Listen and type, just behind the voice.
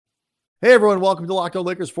Hey everyone, welcome to Locked On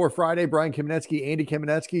Lakers for Friday. Brian Kamenetsky, Andy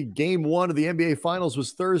Kamenetsky. Game one of the NBA Finals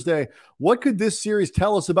was Thursday. What could this series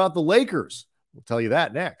tell us about the Lakers? We'll tell you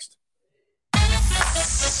that next.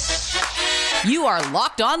 You are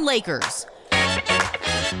Locked On Lakers,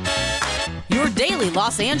 your daily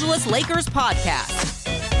Los Angeles Lakers podcast.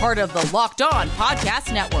 Part of the Locked On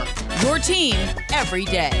Podcast Network, your team every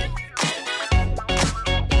day.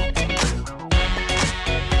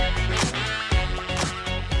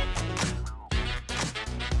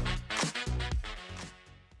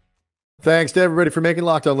 Thanks to everybody for making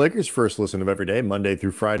Locked On Lakers first listen of every day, Monday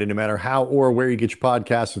through Friday, no matter how or where you get your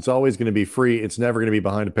podcasts. It's always going to be free. It's never going to be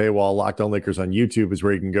behind a paywall. Locked On Lakers on YouTube is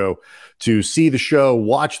where you can go to see the show,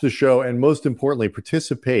 watch the show, and most importantly,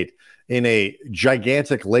 participate in a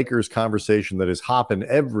gigantic Lakers conversation that is hopping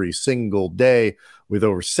every single day with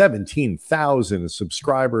over 17,000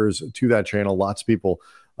 subscribers to that channel. Lots of people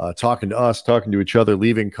talking to us, talking to each other,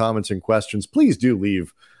 leaving comments and questions. Please do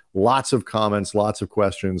leave lots of comments, lots of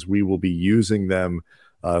questions. We will be using them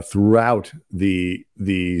throughout the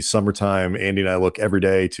summertime. Andy and I look every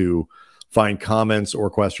day to find comments or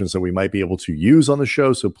questions that we might be able to use on the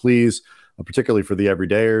show. So please, particularly for the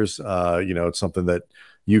everydayers, it's something that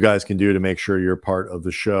you guys can do to make sure you're part of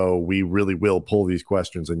the show. We really will pull these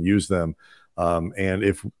questions and use them. And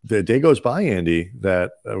if the day goes by, Andy,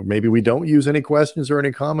 that maybe we don't use any questions or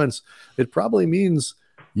any comments, it probably means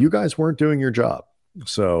you guys weren't doing your job.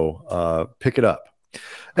 So pick it up.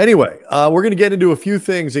 Anyway, we're going to get into a few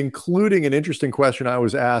things, including an interesting question I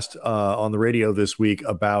was asked on the radio this week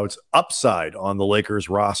about upside on the Lakers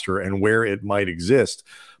roster and where it might exist.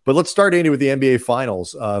 But let's start, Andy, with the NBA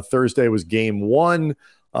Finals. Thursday was game one.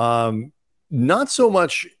 Not so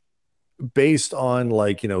much based on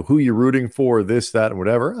who you're rooting for, this, that, and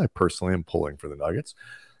whatever. I personally am pulling for the Nuggets.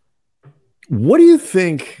 What do you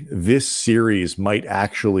think this series might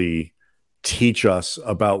actually teach us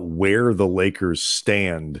about where the Lakers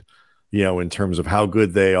stand, in terms of how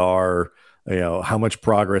good they are, how much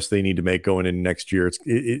progress they need to make going into next year?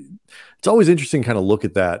 It's always interesting to kind of look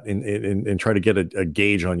at that and try to get a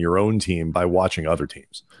gauge on your own team by watching other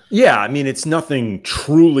teams. Yeah, I mean, it's nothing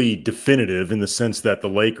truly definitive in the sense that the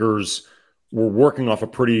Lakers were working off a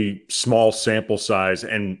pretty small sample size,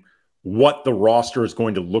 and what the roster is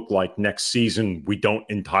going to look like next season, we don't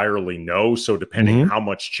entirely know. So depending how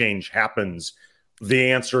much change happens, the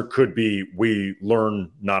answer could be we learn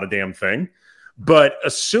not a damn thing. But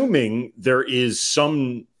assuming there is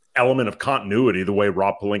some element of continuity, the way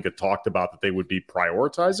Rob Pelinka talked about that they would be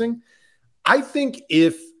prioritizing, I think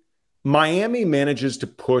if Miami manages to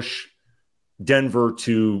push Denver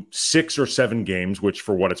to 6 or 7 games, which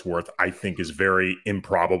for what it's worth, I think is very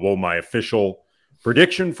improbable. My official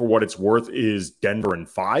prediction, for what it's worth, is Denver in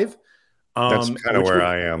 5. That's kind of where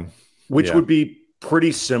I am. Which would be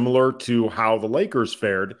pretty similar to how the Lakers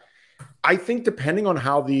fared. I think depending on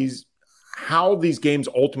how these games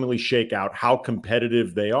ultimately shake out, how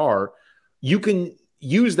competitive they are, you can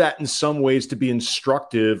use that in some ways to be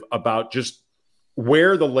instructive about just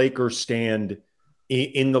where the Lakers stand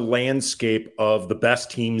in the landscape of the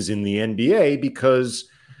best teams in the NBA, because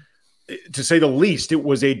to say the least, it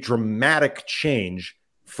was a dramatic change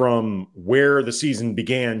from where the season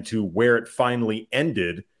began to where it finally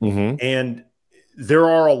ended. And there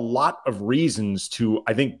are a lot of reasons to,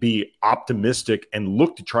 I think, be optimistic and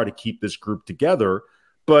look to try to keep this group together.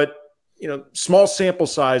 But, small sample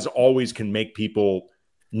size always can make people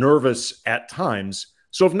nervous at times.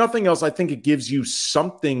 So if nothing else, I think it gives you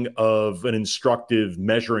something of an instructive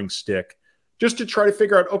measuring stick just to try to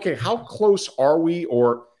figure out, okay, how close are we,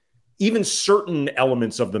 or even certain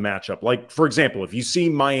elements of the matchup. Like, for example, if you see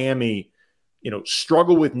Miami,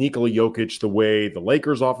 struggle with Nikola Jokic the way the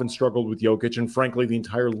Lakers often struggled with Jokic, and frankly, the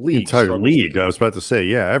entire league. I was about to say,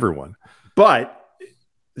 yeah, everyone. But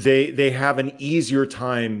they have an easier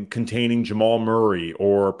time containing Jamal Murray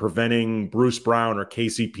or preventing Bruce Brown or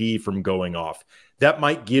KCP from going off. That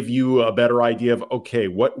might give you a better idea of, okay,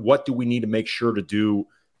 what do we need to make sure to do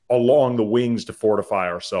along the wings to fortify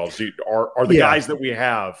ourselves? Are the guys that we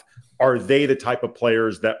have, are they the type of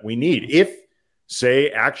players that we need? If, say,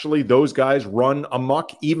 actually those guys run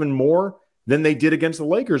amok even more than they did against the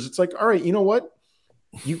Lakers, it's like, all right, you know what?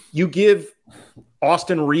 You give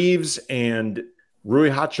Austin Reeves and Rui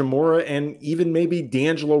Hachimura and even maybe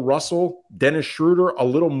D'Angelo Russell, Dennis Schroeder, a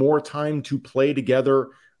little more time to play together,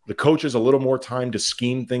 the coaches a little more time to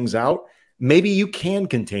scheme things out. Maybe you can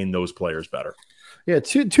contain those players better. Yeah,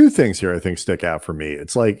 two things here I think stick out for me.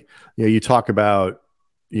 It's like, you talk about,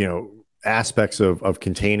 aspects of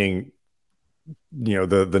containing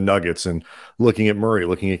the Nuggets and looking at Murray,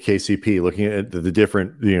 looking at KCP, looking at the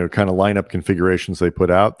different, kind of lineup configurations they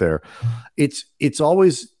put out there. It's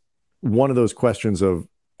always one of those questions of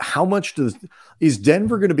how much is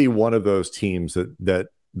Denver going to be one of those teams that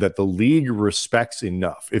the league respects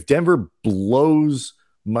enough? If Denver blows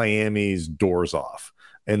Miami's doors off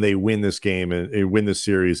and they win this game and win this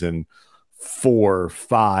series in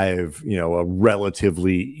 4-5, a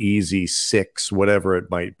relatively easy 6, whatever it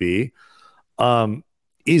might be,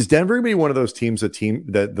 is Denver going to be one of those teams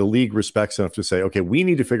that the league respects enough to say, okay, we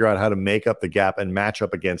need to figure out how to make up the gap and match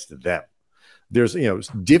up against them? There's,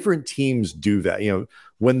 different teams do that.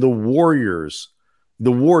 When the Warriors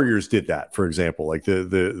did that, for example, like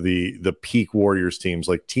the peak Warriors teams,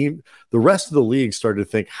 the rest of the league started to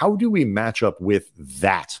think, how do we match up with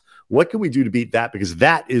that? What can we do to beat that? Because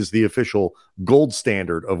that is the official gold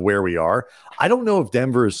standard of where we are. I don't know if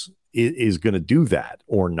Denver's is going to do that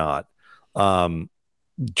or not.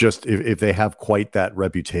 Just if they have quite that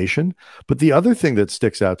reputation. But the other thing that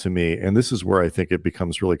sticks out to me, and this is where I think it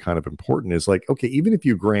becomes really kind of important, is okay, even if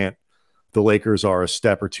you grant the Lakers are a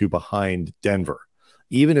step or two behind Denver,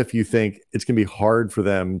 even if you think it's going to be hard for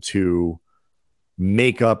them to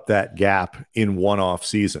make up that gap in one off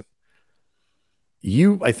season,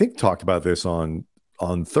 I think talked about this on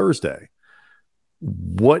Thursday.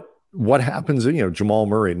 What happens, Jamal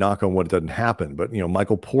Murray, knock on wood, it doesn't happen, but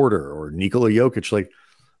Michael Porter or Nikola Jokic,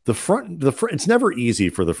 the front, it's never easy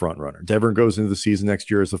for the front runner. Denver goes into the season next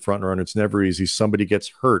year as the front runner. It's never easy. Somebody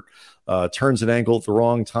gets hurt, turns an ankle at the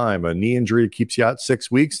wrong time, a knee injury keeps you out 6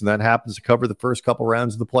 weeks, and that happens to cover the first couple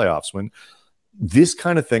rounds of the playoffs. When this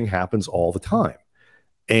kind of thing happens all the time.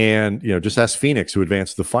 And, just ask Phoenix, who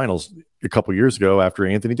advanced to the finals a couple years ago after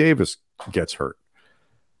Anthony Davis gets hurt.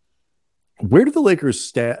 Where do the Lakers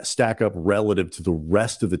stack up relative to the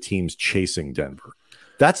rest of the teams chasing Denver?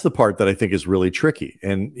 That's the part that I think is really tricky.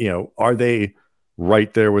 And, are they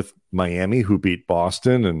right there with Miami, who beat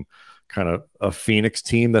Boston, and kind of a Phoenix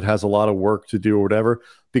team that has a lot of work to do or whatever?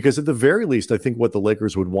 Because at the very least, I think what the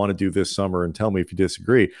Lakers would want to do this summer, and tell me if you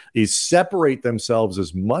disagree, is separate themselves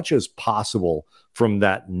as much as possible from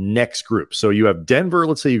that next group. So you have Denver.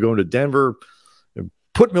 Let's say you go into Denver,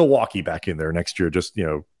 put Milwaukee back in there next year. Just,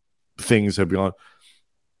 things have gone.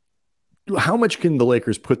 How much can the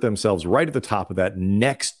Lakers put themselves right at the top of that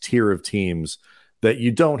next tier of teams that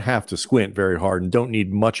you don't have to squint very hard and don't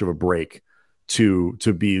need much of a break to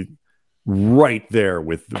be right there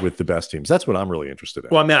with the best teams? That's what I'm really interested in.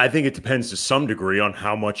 Well, I think it depends to some degree on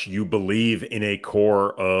how much you believe in a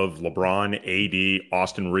core of LeBron, AD,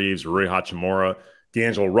 Austin Reeves, Rui Hachimura,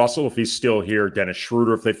 D'Angelo Russell, if he's still here, Dennis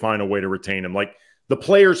Schroeder, if they find a way to retain him. The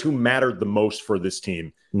players who mattered the most for this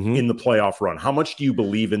team in the playoff run. How much do you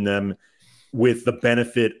believe in them with the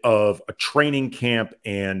benefit of a training camp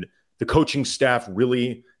and the coaching staff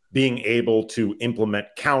really being able to implement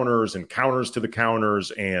counters to the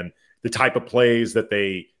counters and the type of plays that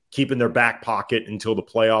they keep in their back pocket until the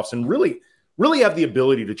playoffs, and really have the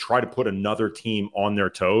ability to try to put another team on their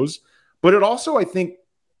toes? But it also, I think,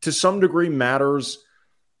 to some degree matters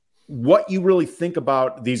what you really think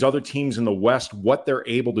about these other teams in the West, what they're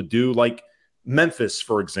able to do. Like Memphis,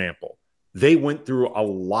 for example, they went through a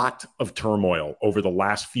lot of turmoil over the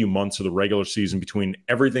last few months of the regular season between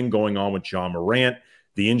everything going on with John Morant,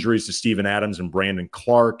 the injuries to Steven Adams and Brandon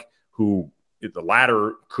Clark, who the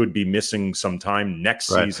latter could be missing some time next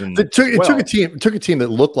season. It took a team that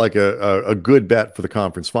looked like a good bet for the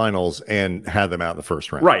conference finals and had them out in the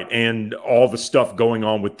first round. Right. And all the stuff going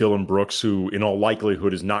on with Dillon Brooks, who in all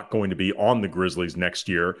likelihood is not going to be on the Grizzlies next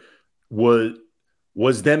year,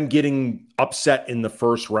 was them getting upset in the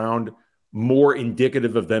first round more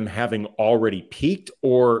indicative of them having already peaked,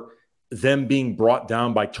 or them being brought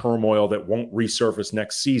down by turmoil that won't resurface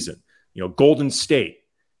next season? Golden State,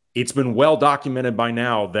 it's been well documented by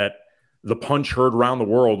now that the punch heard around the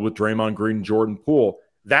world with Draymond Green and Jordan Poole,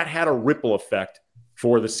 that had a ripple effect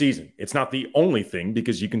for the season. It's not the only thing,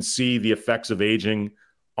 because you can see the effects of aging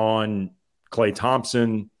on Klay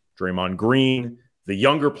Thompson, Draymond Green, the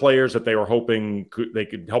younger players that they were hoping they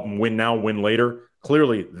could help them win now, win later.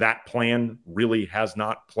 Clearly, that plan really has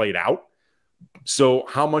not played out. So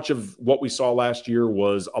how much of what we saw last year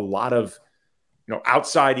was a lot of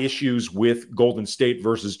outside issues with Golden State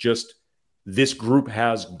versus just this group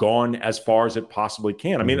has gone as far as it possibly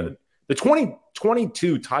can? I mean, the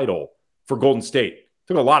 2022 title for Golden State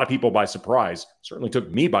took a lot of people by surprise. Certainly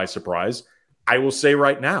took me by surprise. I will say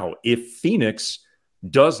right now, if Phoenix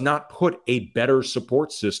does not put a better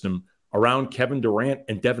support system around Kevin Durant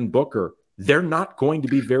and Devin Booker, they're not going to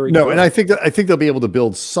be very No, good. and I think they'll be able to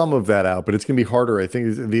build some of that out, but it's going to be harder. I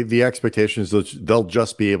think the expectation is they'll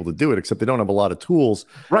just be able to do it, except they don't have a lot of tools.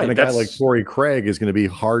 Right. And a guy like Torrey Craig is going to be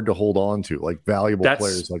hard to hold on to, like valuable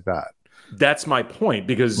players like that. That's my point,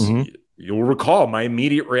 because you'll recall my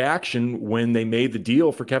immediate reaction when they made the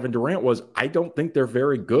deal for Kevin Durant was, I don't think they're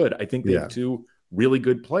very good. I think they have two really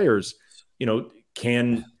good players.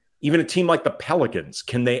 Can even a team like the Pelicans,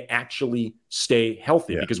 can they actually stay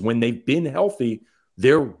healthy? Because when they've been healthy,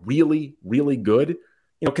 they're really, really good.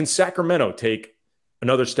 Can Sacramento take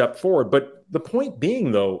another step forward? But the point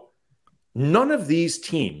being, though, none of these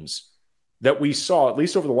teams that we saw, at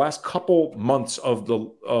least over the last couple months of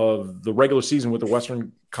the regular season with the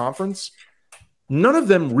Western Conference, none of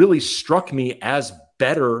them really struck me as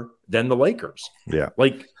better than the Lakers. Yeah.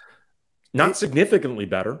 Like, not significantly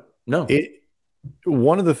better. No.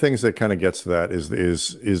 One of the things that kind of gets to that is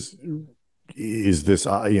this,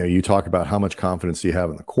 you talk about how much confidence do you have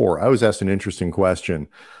in the core. I was asked an interesting question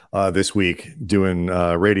this week doing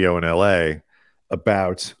radio in LA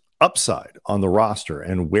about upside on the roster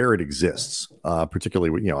and where it exists,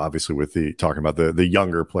 particularly, obviously with talking about the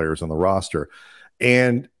younger players on the roster.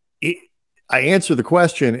 And I answer the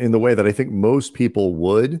question in the way that I think most people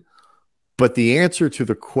would, but the answer to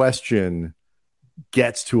the question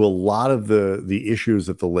gets to a lot of the issues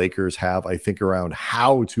that the Lakers have, I think, around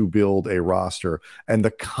how to build a roster and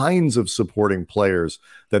the kinds of supporting players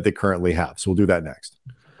that they currently have. So we'll do that next.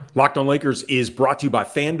 Locked On Lakers is brought to you by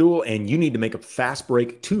FanDuel, and you need to make a fast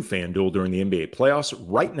break to FanDuel during the NBA playoffs.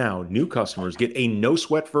 Right now, new customers get a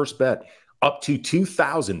no-sweat first bet up to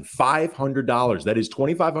 $2,500. That is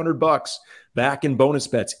 $2,500 back in bonus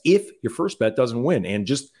bets if your first bet doesn't win. And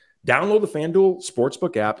just download the FanDuel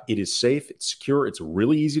Sportsbook app. It is safe, it's secure, it's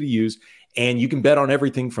really easy to use, and you can bet on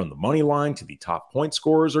everything from the money line to the top point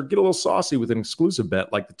scorers, or get a little saucy with an exclusive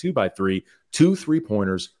bet like the 2x3, 2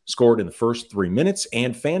 3-pointers scored in the first 3 minutes.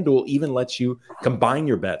 And FanDuel even lets you combine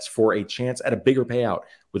your bets for a chance at a bigger payout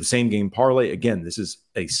with the same game parlay. Again, this is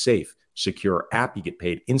a safe, secure app. You get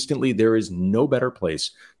paid instantly. There is no better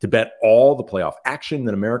place to bet all the playoff action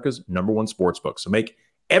than America's #1 sportsbook. So make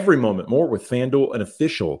every moment more with FanDuel, an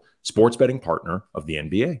official sports betting partner of the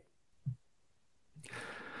NBA.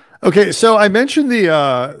 Okay, so I mentioned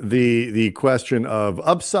the question of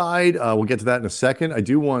upside. We'll get to that in a second. I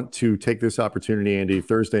do want to take this opportunity, Andy.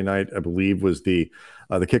 Thursday night, I believe, was the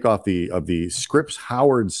kickoff of the Scripps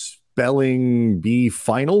Howard Spelling Bee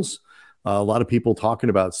Finals. A lot of people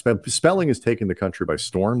talking about spelling has taken the country by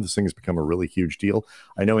storm. This thing has become a really huge deal.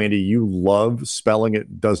 I know, Andy, you love spelling.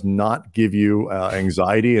 It does not give you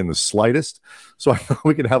anxiety in the slightest. So I thought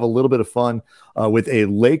we could have a little bit of fun with a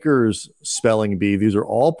Lakers spelling bee. These are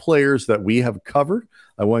all players that we have covered.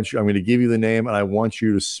 I'm going to give you the name, and I want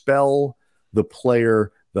you to spell the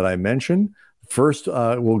player that I mentioned. First,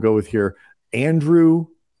 we'll go with here, Andrew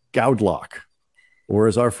Goudlock, or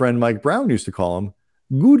as our friend Mike Brown used to call him,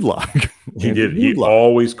 Goodlock. He did. He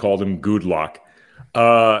always called him Goodlock.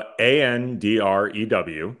 Andrew.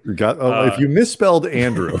 If you misspelled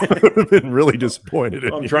Andrew, I would have been really disappointed.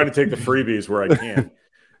 I'm trying to take the freebies where I can.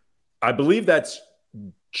 I believe that's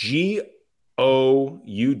Goudlock.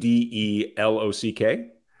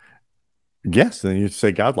 Yes, then you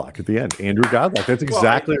say Goudlock at the end. Andrew Goudlock. That's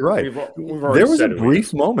exactly right. There was a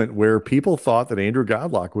brief moment where people thought that Andrew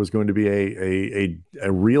Goudlock was going to be a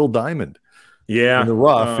real diamond. Yeah, in the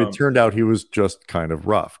rough. It turned out he was just kind of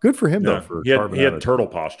rough. Good for him, though. He had turtle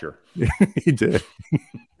posture. He did.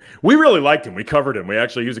 We really liked him. We covered him.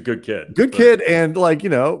 He was a good kid. Kid, and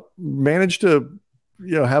managed to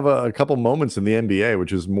have a couple moments in the NBA,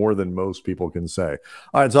 which is more than most people can say.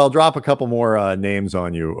 All right, so I'll drop a couple more names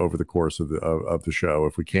on you over the course of the show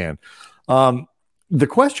if we can. The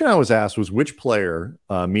question I was asked was which player,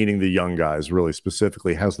 meaning the young guys, really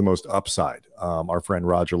specifically, has the most upside. Our friend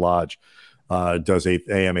Roger Lodge does AM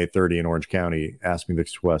 830 in Orange County, asked me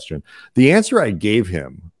this question. The answer I gave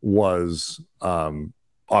him was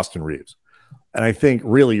Austin Reeves. And I think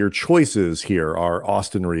really your choices here are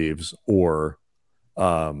Austin Reeves or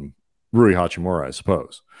Rui Hachimura, I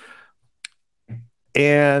suppose.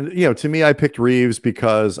 And, to me, I picked Reeves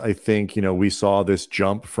because I think, we saw this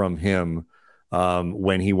jump from him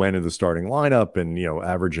when he went into the starting lineup and,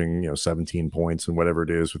 averaging, 17 points and whatever it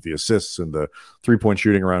is with the assists and the 3-point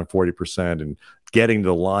shooting around 40% and getting to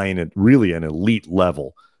the line at really an elite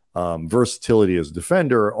level, versatility as a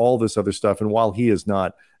defender, all this other stuff. And while he is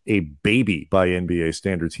not a baby by NBA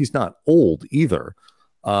standards, he's not old either.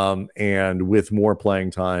 And with more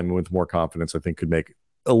playing time, with more confidence, I think could make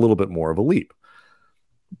a little bit more of a leap.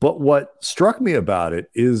 But what struck me about it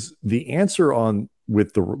is the answer on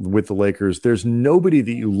the Lakers, there's nobody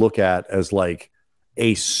that you look at as like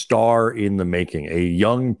a star in the making, a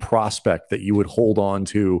young prospect that you would hold on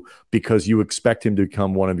to because you expect him to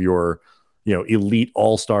become one of your, elite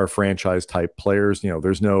all-star franchise type players.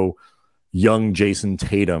 There's no young Jason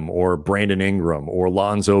Tatum or Brandon Ingram or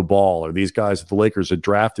Lonzo Ball or these guys that the Lakers had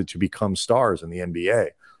drafted to become stars in the NBA.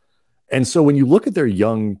 And so when you look at their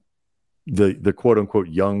the quote unquote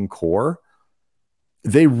young core,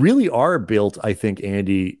 they really are built, I think,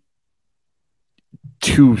 Andy,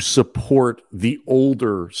 to support the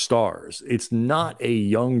older stars. It's not a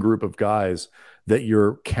young group of guys that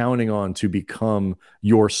you're counting on to become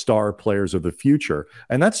your star players of the future.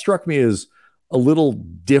 And that struck me as a little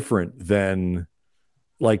different than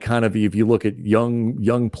like kind of if you look at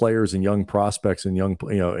young players and young prospects and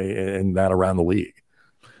and that around the league.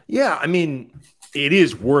 Yeah, I mean, it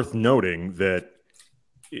is worth noting that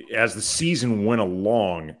as the season went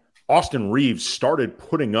along, Austin Reaves started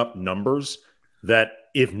putting up numbers that,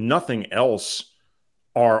 if nothing else,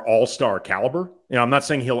 are all-star caliber. I'm not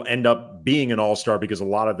saying he'll end up being an all-star because a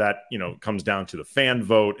lot of that, comes down to the fan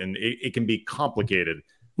vote, and it can be complicated.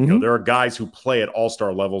 Mm-hmm. There are guys who play at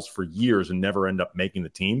all-star levels for years and never end up making the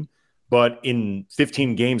team. But in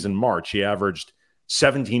 15 games in March, he averaged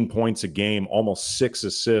 17 points a game, almost 6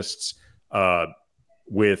 assists,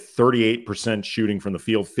 with 38% shooting from the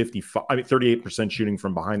field, 38% shooting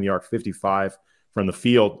from behind the arc, 55 from the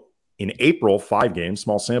field. In April, 5 games,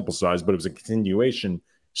 small sample size, but it was a continuation,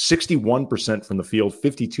 61% from the field,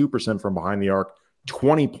 52% from behind the arc,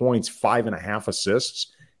 20 points, 5.5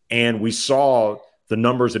 assists. And we saw the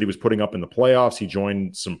numbers that he was putting up in the playoffs. He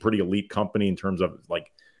joined some pretty elite company in terms of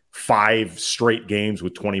like 5 straight games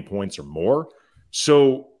with 20 points or more.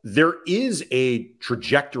 So there is a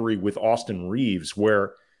trajectory with Austin Reaves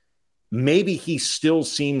where maybe he still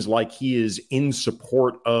seems like he is in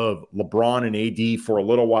support of LeBron and AD for a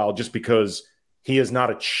little while just because he has not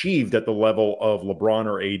achieved at the level of LeBron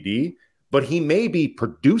or AD, but he may be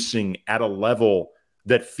producing at a level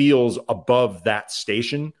that feels above that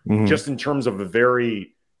station, just in terms of a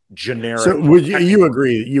very generic. So would you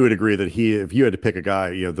agree? You would agree that if you had to pick a guy,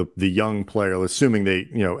 the young player, assuming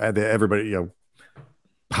everybody,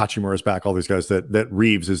 Hachimura's back, all these guys, that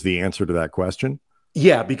Reaves is the answer to that question.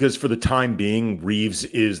 Yeah, because for the time being, Reaves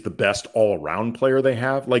is the best all-around player they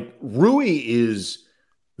have. Like, Rui is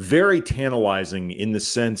very tantalizing in the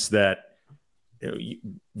sense that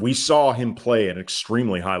we saw him play at an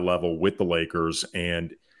extremely high level with the Lakers,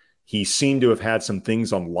 and he seemed to have had some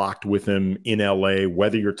things unlocked with him in LA,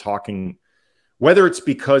 whether it's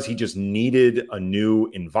because he just needed a new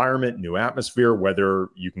environment, new atmosphere, whether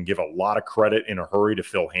you can give a lot of credit in a hurry to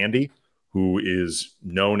Phil Handy, who is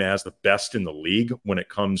known as the best in the league when it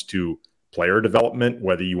comes to player development,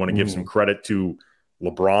 whether you want to give some credit to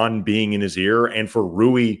LeBron being in his ear, and for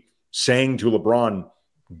Rui saying to LeBron,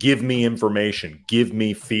 give me information, give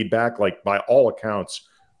me feedback. Like, by all accounts,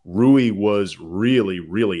 Rui was really,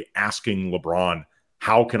 really asking LeBron,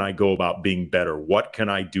 how can I go about being better? What can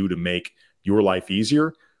I do to make your life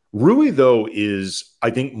easier? Rui, though, is, I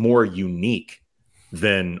think, more unique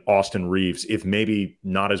than Austin Reaves, if maybe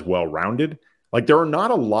not as well-rounded. Like, there are not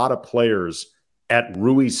a lot of players at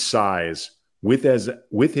Rui's size with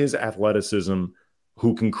his athleticism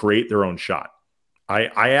who can create their own shot.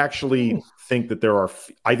 I actually think that there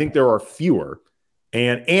are fewer,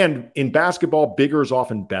 and in basketball, bigger is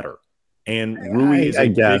often better. And Rui is a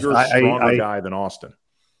bigger, stronger guy than Austin.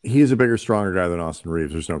 He is a bigger, stronger guy than Austin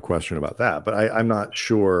Reaves. There's no question about that. But I'm not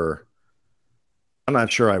sure. I'm not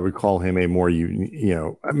sure I would call him a more,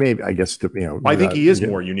 maybe, I guess, I think he is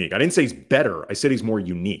more unique. I didn't say he's better. I said he's more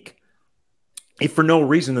unique. If for no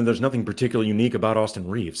reason, then there's nothing particularly unique about Austin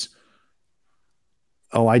Reaves.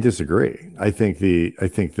 Oh, I disagree. I think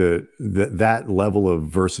that level of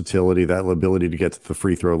versatility, that ability to get to the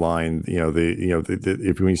free throw line,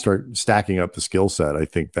 if when you start stacking up the skill set, I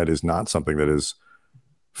think that is not something that is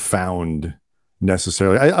found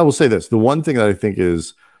necessarily. I will say this: the one thing that I think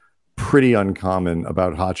is pretty uncommon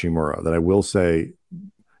about Hachimura that I will say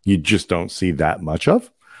you just don't see that much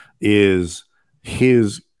of is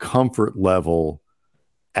his comfort level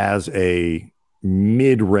as a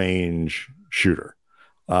mid-range shooter.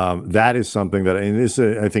 That is something that, and this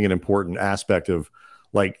is, I think, an important aspect of,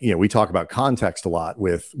 like, we talk about context a lot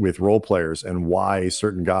with role players and why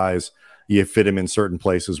certain guys, you fit him in certain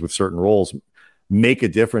places with certain roles, make a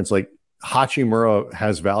difference. Like, Hachimura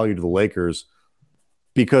has value to the Lakers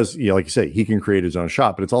because, like you say, he can create his own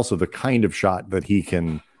shot, but it's also the kind of shot that he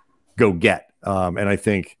can go get. And I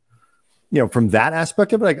think, from that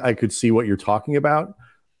aspect of it, I could see what you're talking about.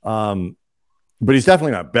 But he's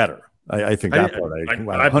definitely not better. I think that part. I'm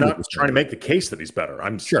not trying to make the case that he's better.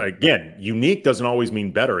 I'm sure. Again, unique doesn't always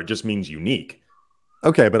mean better. It just means unique.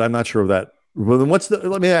 Okay, but I'm not sure of that. Well, then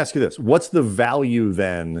let me ask you this. What's the value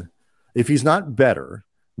then if he's not better,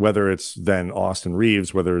 whether it's then Austin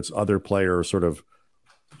Reeves, whether it's other player, sort of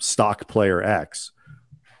stock player X,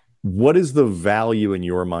 what is the value in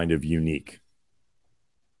your mind of unique?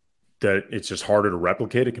 That it's just harder to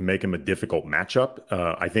replicate. It can make him a difficult matchup.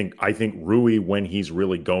 I think Rui, when he's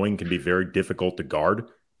really going, can be very difficult to guard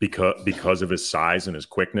because of his size and his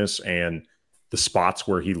quickness and the spots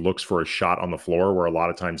where he looks for a shot on the floor, where a lot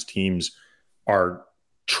of times teams are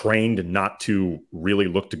trained not to really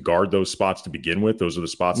look to guard those spots to begin with. Those are the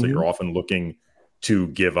spots that you're often looking to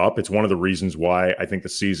give up. It's one of the reasons why I think the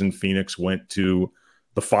season Phoenix went to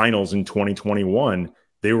the finals in 2021.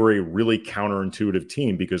 They were a really counterintuitive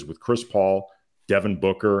team because with Chris Paul, Devin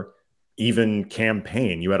Booker, even Cam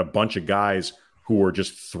Payne, you had a bunch of guys who were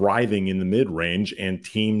just thriving in the mid-range, and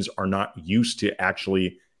teams are not used to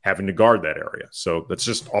actually having to guard that area. So that's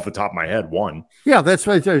just off the top of my head, one. Yeah, that's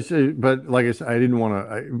right. But like I said, I didn't want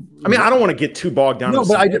to. I mean, I don't want to get too bogged down. No,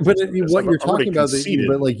 but what you're talking about,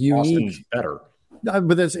 but like unique, better.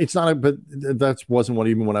 But it's not. But that wasn't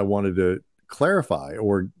what I wanted to clarify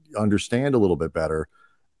or understand a little bit better.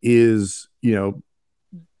 Is,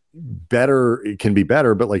 better, it can be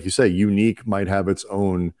better, but like you say, unique might have its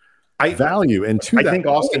own value. And I think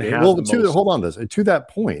Austin has hold on this. To that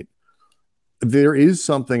point, there is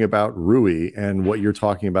something about Rui and what you're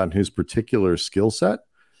talking about in his particular skill set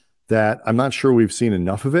that I'm not sure we've seen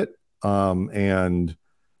enough of it. And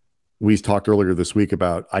we talked earlier this week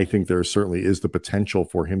about, I think there certainly is the potential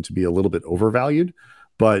for him to be a little bit overvalued,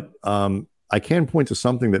 but I can point to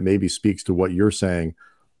something that maybe speaks to what you're saying.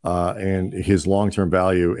 And his long-term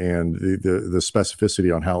value and the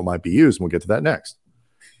specificity on how it might be used. And we'll get to that next.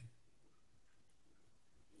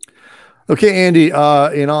 Okay, Andy,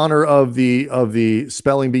 in honor of the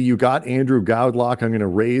spelling bee, you got Andrew Goudlock. I'm going to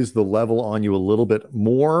raise the level on you a little bit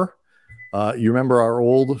more. You remember our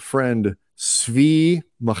old friend Svi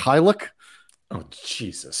Mikhailuk? Oh,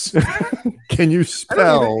 Jesus. Can you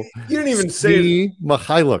spell? You didn't even say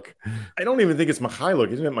Mikhailuk. I don't even think it's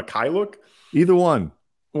Mikhailuk. Isn't it Mikhailuk? Either one.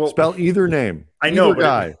 Well, spell either name. I know, either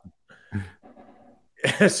guy.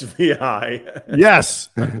 SVI. Yes.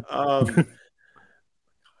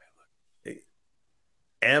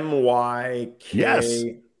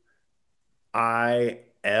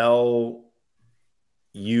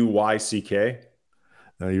 MYKILUYCK.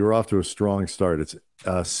 Now you were off to a strong start. It's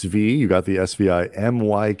Svi. You got the SVI.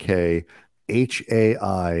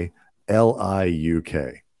 MYKHAILIUK.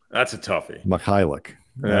 That's a toughie. Mikhailuk.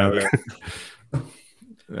 Yeah,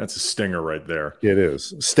 that's a stinger right there. It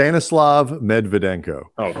is. Stanislav Medvedenko.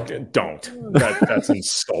 Oh, don't. That's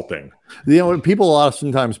insulting. People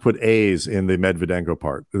oftentimes put A's in the Medvedenko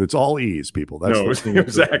part. It's all E's, people. That's it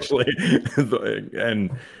was actually, and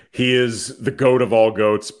he is the goat of all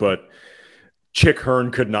goats, but Chick Hearn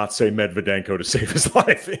could not say Medvedenko to save his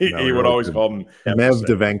life. He would always call him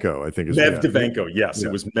Medvedenko, I think. Medvedenko, yes. It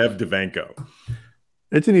was Medvedenko.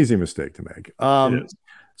 It's an easy mistake to make. It is.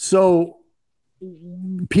 So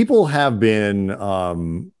people have been,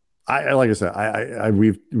 like I said,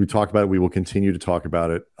 we talked about it. We will continue to talk about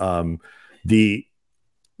it. The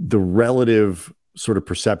relative sort of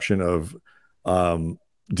perception of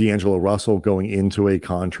D'Angelo Russell going into a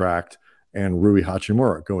contract and Rui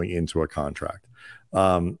Hachimura going into a contract.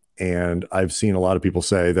 And I've seen a lot of people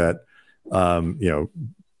say that,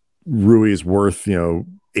 Rui is worth,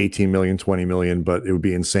 18 million, 20 million, but it would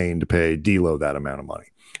be insane to pay D'Lo that amount of money.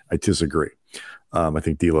 I disagree. I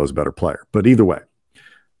think D'Lo is a better player, but either way,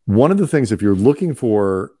 one of the things, if you're looking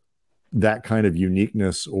for that kind of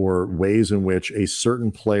uniqueness or ways in which a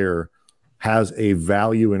certain player has a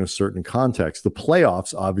value in a certain context, the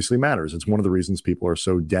playoffs obviously matters. It's one of the reasons people are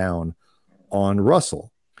so down on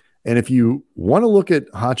Russell. And if you want to look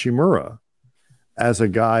at Hachimura as a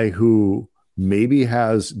guy who maybe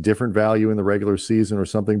has different value in the regular season or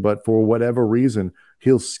something, but for whatever reason,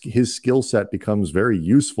 his skill set becomes very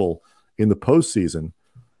useful in the postseason.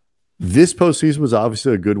 This postseason was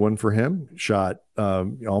obviously a good one for him. Shot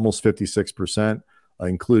almost 56%,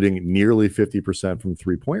 including nearly 50% from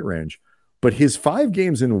three-point range. But his 5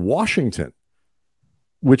 games in Washington,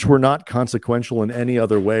 which were not consequential in any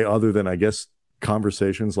other way other than, I guess,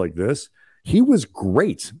 conversations like this, he was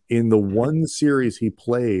great in the one series he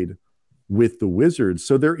played with the Wizards.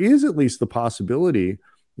 So there is at least the possibility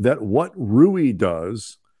that what Rui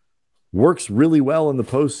does works really well in the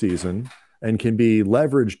postseason and can be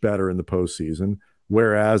leveraged better in the postseason,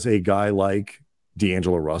 whereas a guy like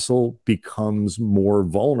D'Angelo Russell becomes more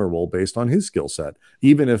vulnerable based on his skill set,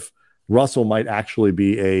 even if Russell might actually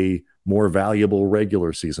be a more valuable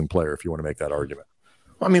regular season player if you want to make that argument.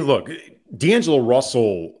 I mean, look, D'Angelo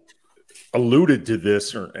Russell alluded to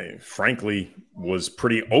this, or frankly, was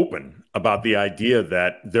pretty open about the idea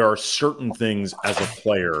that there are certain things as a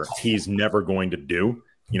player he's never going to do.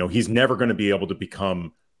 He's never going to be able to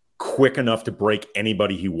become quick enough to break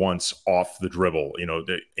anybody he wants off the dribble,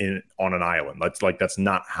 on an island. That's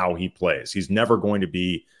not how he plays. He's never going to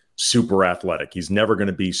be super athletic. He's never going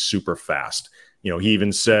to be super fast. He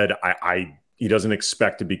even said, he doesn't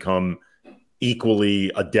expect to become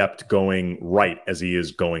equally adept going right as he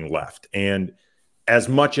is going left. And as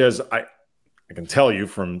much as I can tell you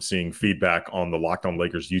from seeing feedback on the Locked On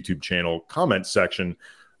Lakers YouTube channel comment section,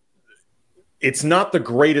 it's not the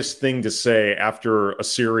greatest thing to say after a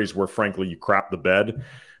series where, frankly, you crap the bed.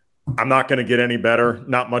 I'm not going to get any better.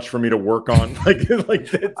 Not much for me to work on.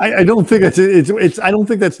 I don't think it's. I don't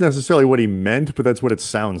think that's necessarily what he meant, but that's what it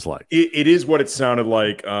sounds like. It is what it sounded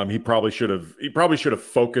like. He probably should have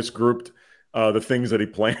focus grouped the things that he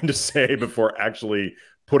planned to say before actually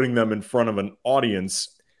putting them in front of an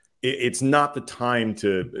audience. It's not the time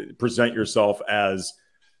to present yourself as,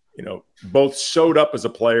 both sewed up as a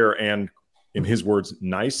player and, in his words,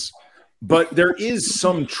 nice. But there is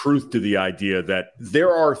some truth to the idea that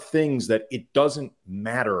there are things that it doesn't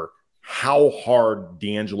matter how hard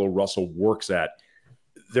D'Angelo Russell works at.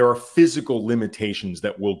 There are physical limitations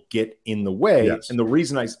that will get in the way. Yes. And the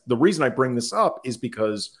reason I bring this up is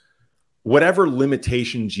because whatever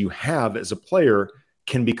limitations you have as a player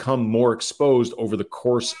can become more exposed over the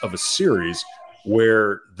course of a series,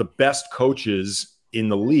 where the best coaches in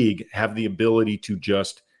the league have the ability to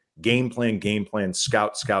just game plan,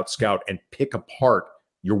 scout, and pick apart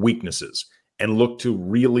your weaknesses and look to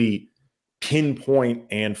really pinpoint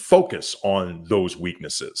and focus on those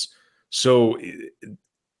weaknesses. So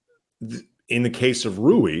in the case of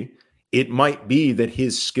Rui, it might be that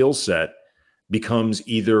his skill set becomes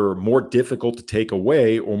either more difficult to take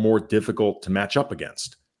away or more difficult to match up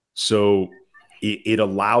against. So it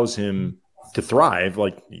allows him to thrive,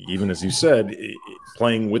 like, even as you said,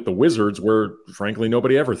 playing with the Wizards, where frankly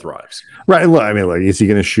nobody ever thrives. Right. Look, I mean, like, is he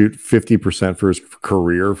going to shoot 50% for his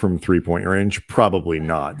career from 3-point range? Probably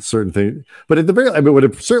not. Certain things, but at the very, what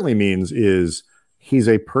it certainly means is he's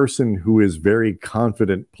a person who is very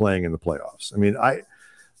confident playing in the playoffs. I mean,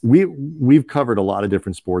 we've covered a lot of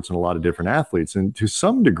different sports and a lot of different athletes, and to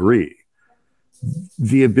some degree,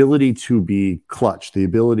 the ability to be clutch, the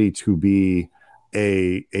ability to be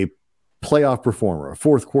a playoff performer, a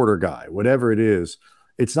fourth quarter guy, whatever it is,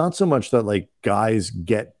 it's not so much that like guys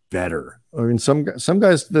get better. I mean, some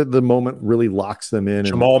guys, the moment really locks them in.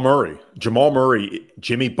 Jamal Murray,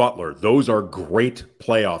 Jimmy Butler, those are great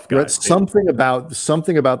playoff guys. Something about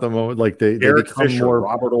the moment, like they become Fisher,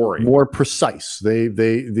 Robert Ory, more precise.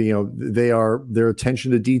 Their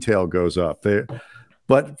attention to detail goes up.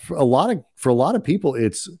 But for a lot of people,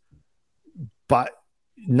 it's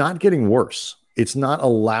not getting worse. It's not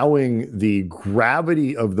allowing the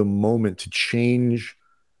gravity of the moment to change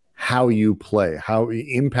how you play, how it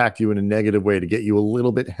impact you in a negative way, to get you a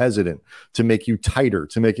little bit hesitant, to make you tighter,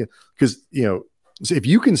 to make it, because, if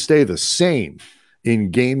you can stay the same in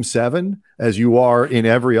game 7 as you are in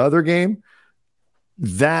every other game,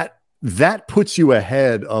 that puts you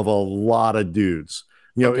ahead of a lot of dudes.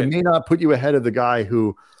 It may not put you ahead of the guy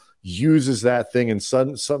who uses that thing and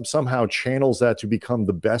somehow channels that to become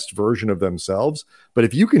the best version of themselves. But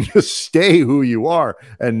if you can just stay who you are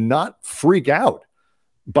and not freak out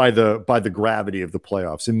by the gravity of the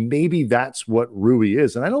playoffs, and maybe that's what Rui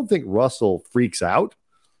is. And I don't think Russell freaks out.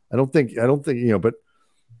 I don't think, but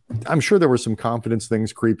I'm sure there were some confidence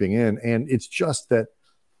things creeping in, and it's just that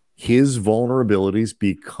his vulnerabilities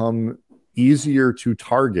become easier to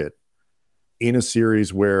target in a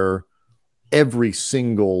series where every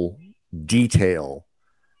single detail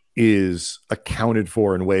is accounted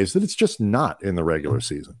for in ways that it's just not in the regular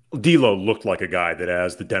season. D'Lo looked like a guy that,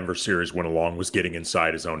 as the Denver series went along, was getting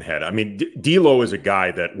inside his own head. I mean, D'Lo is a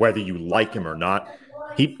guy that, whether you like him or not,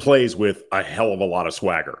 he plays with a hell of a lot of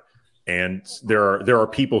swagger. And there are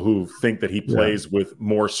people who think that he plays with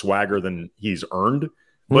more swagger than he's earned.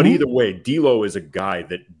 But either way, D'Lo is a guy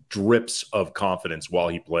that drips of confidence while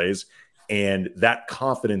he plays. And that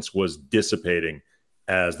confidence was dissipating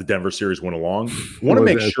as the Denver series went along. Want to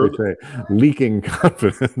make sure leaking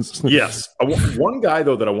confidence. Yes. One guy,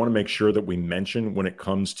 though, that I want to make sure that we mention when it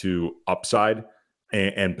comes to upside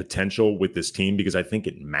and potential with this team, because I think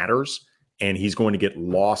it matters, and he's going to get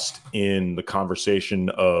lost in the conversation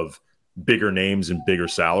of bigger names and bigger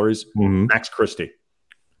salaries. Max Christie.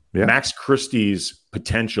 Yeah. Max Christie's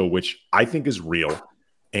potential, which I think is real.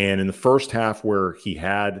 And in the first half, where he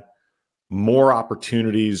had more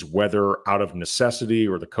opportunities, whether out of necessity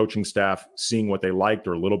or the coaching staff seeing what they liked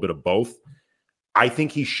or a little bit of both. I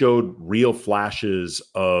think he showed real flashes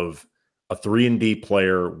of a 3-and-D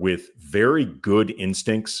player with very good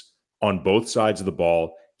instincts on both sides of the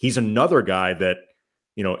ball. He's another guy that,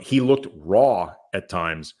 he looked raw at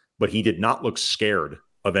times, but he did not look scared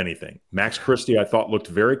of anything. Max Christie, I thought, looked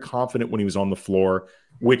very confident when he was on the floor,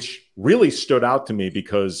 which really stood out to me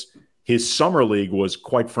because his summer league was,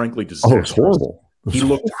 quite frankly, disastrous. Oh, it's horrible.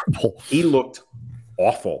 He looked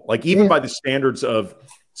awful. Like, even by the standards of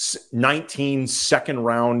 19 second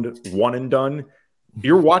round one and done,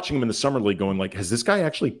 you're watching him in the summer league going like, has this guy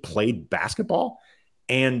actually played basketball?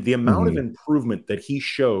 And the amount of improvement that he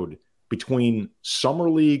showed between summer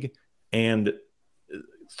league and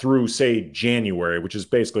through, say, January, which is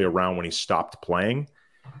basically around when he stopped playing,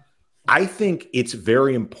 I think it's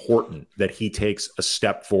very important that he takes a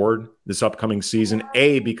step forward this upcoming season.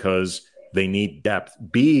 A, because they need depth.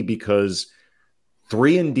 B, because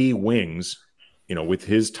 3-and-D wings, with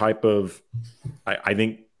his type of, I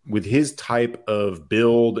think with his type of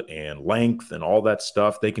build and length and all that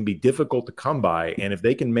stuff, they can be difficult to come by. And if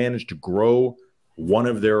they can manage to grow one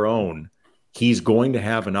of their own, he's going to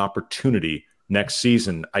have an opportunity next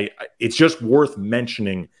season. It's just worth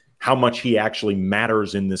mentioning how much he actually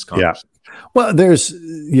matters in this conversation. Yeah. Well, there's,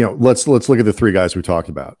 let's look at the three guys we talked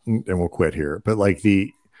about and we'll quit here. But like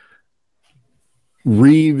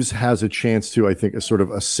Reeves has a chance to, I think, sort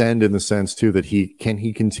of ascend in the sense too that he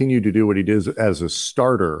continue to do what he did as a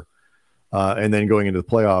starter, and then going into the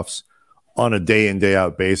playoffs on a day in, day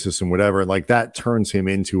out basis and whatever. And like that turns him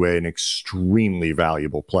into an extremely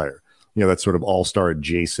valuable player. That sort of all-star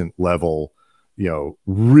adjacent level,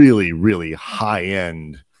 really, really high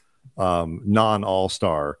end,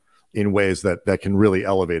 non-all-star in ways that can really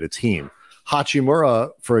elevate a team.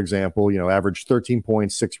 Hachimura, for example, averaged 13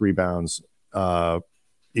 points, 6 rebounds,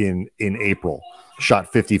 in April,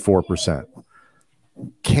 shot 54%.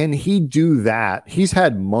 Can he do that? He's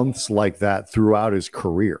had months like that throughout his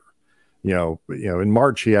career. In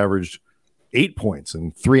March he averaged 8 points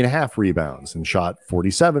and 3.5 rebounds and shot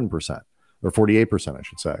 47% or 48%, I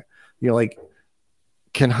should say.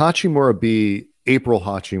 Can Hachimura be April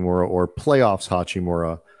Hachimura or playoffs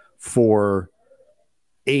Hachimura for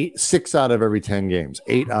 6 out of every 10 games,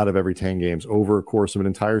 8 out of every 10 games over a course of an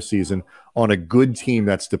entire season on a good team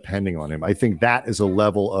that's depending on him? I think that is a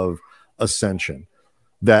level of ascension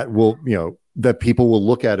that will, that people will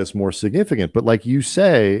look at as more significant. But like you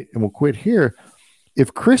say, and we'll quit here,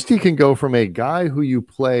 if Christie can go from a guy who you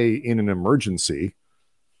play in an emergency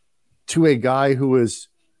to a guy who is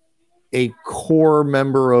a core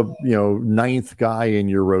member of, ninth guy in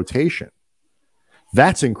your rotation,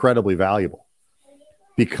 that's incredibly valuable.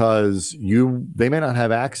 Because they may not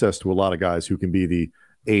have access to a lot of guys who can be the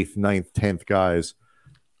 8th, 9th, 10th guys.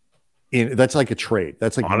 That's like a trade.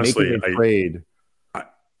 That's like honestly making a trade.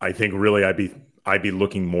 I think really I'd be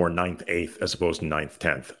looking more 9th, 8th as opposed to 9th,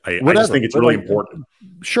 10th. I just think it's really important.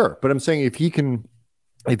 Sure, but I'm saying if he can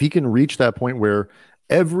reach that point where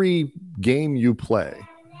every game you play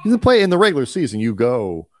in the regular season, you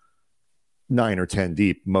go 9 or 10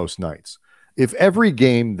 deep most nights. If every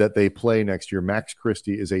game that they play next year, Max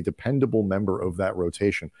Christie is a dependable member of that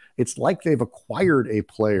rotation, it's like they've acquired a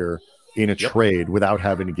player in a trade without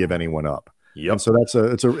having to give anyone up. Yep. And so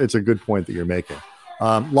it's a good point that you're making.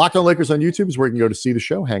 Locked On Lakers on YouTube is where you can go to see the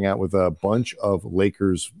show, hang out with a bunch of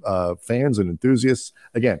Lakers fans and enthusiasts.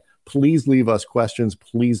 Again, please leave us questions.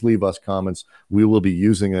 Please leave us comments. We will be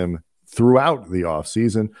using them throughout the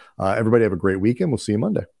offseason. Everybody have a great weekend. We'll see you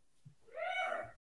Monday.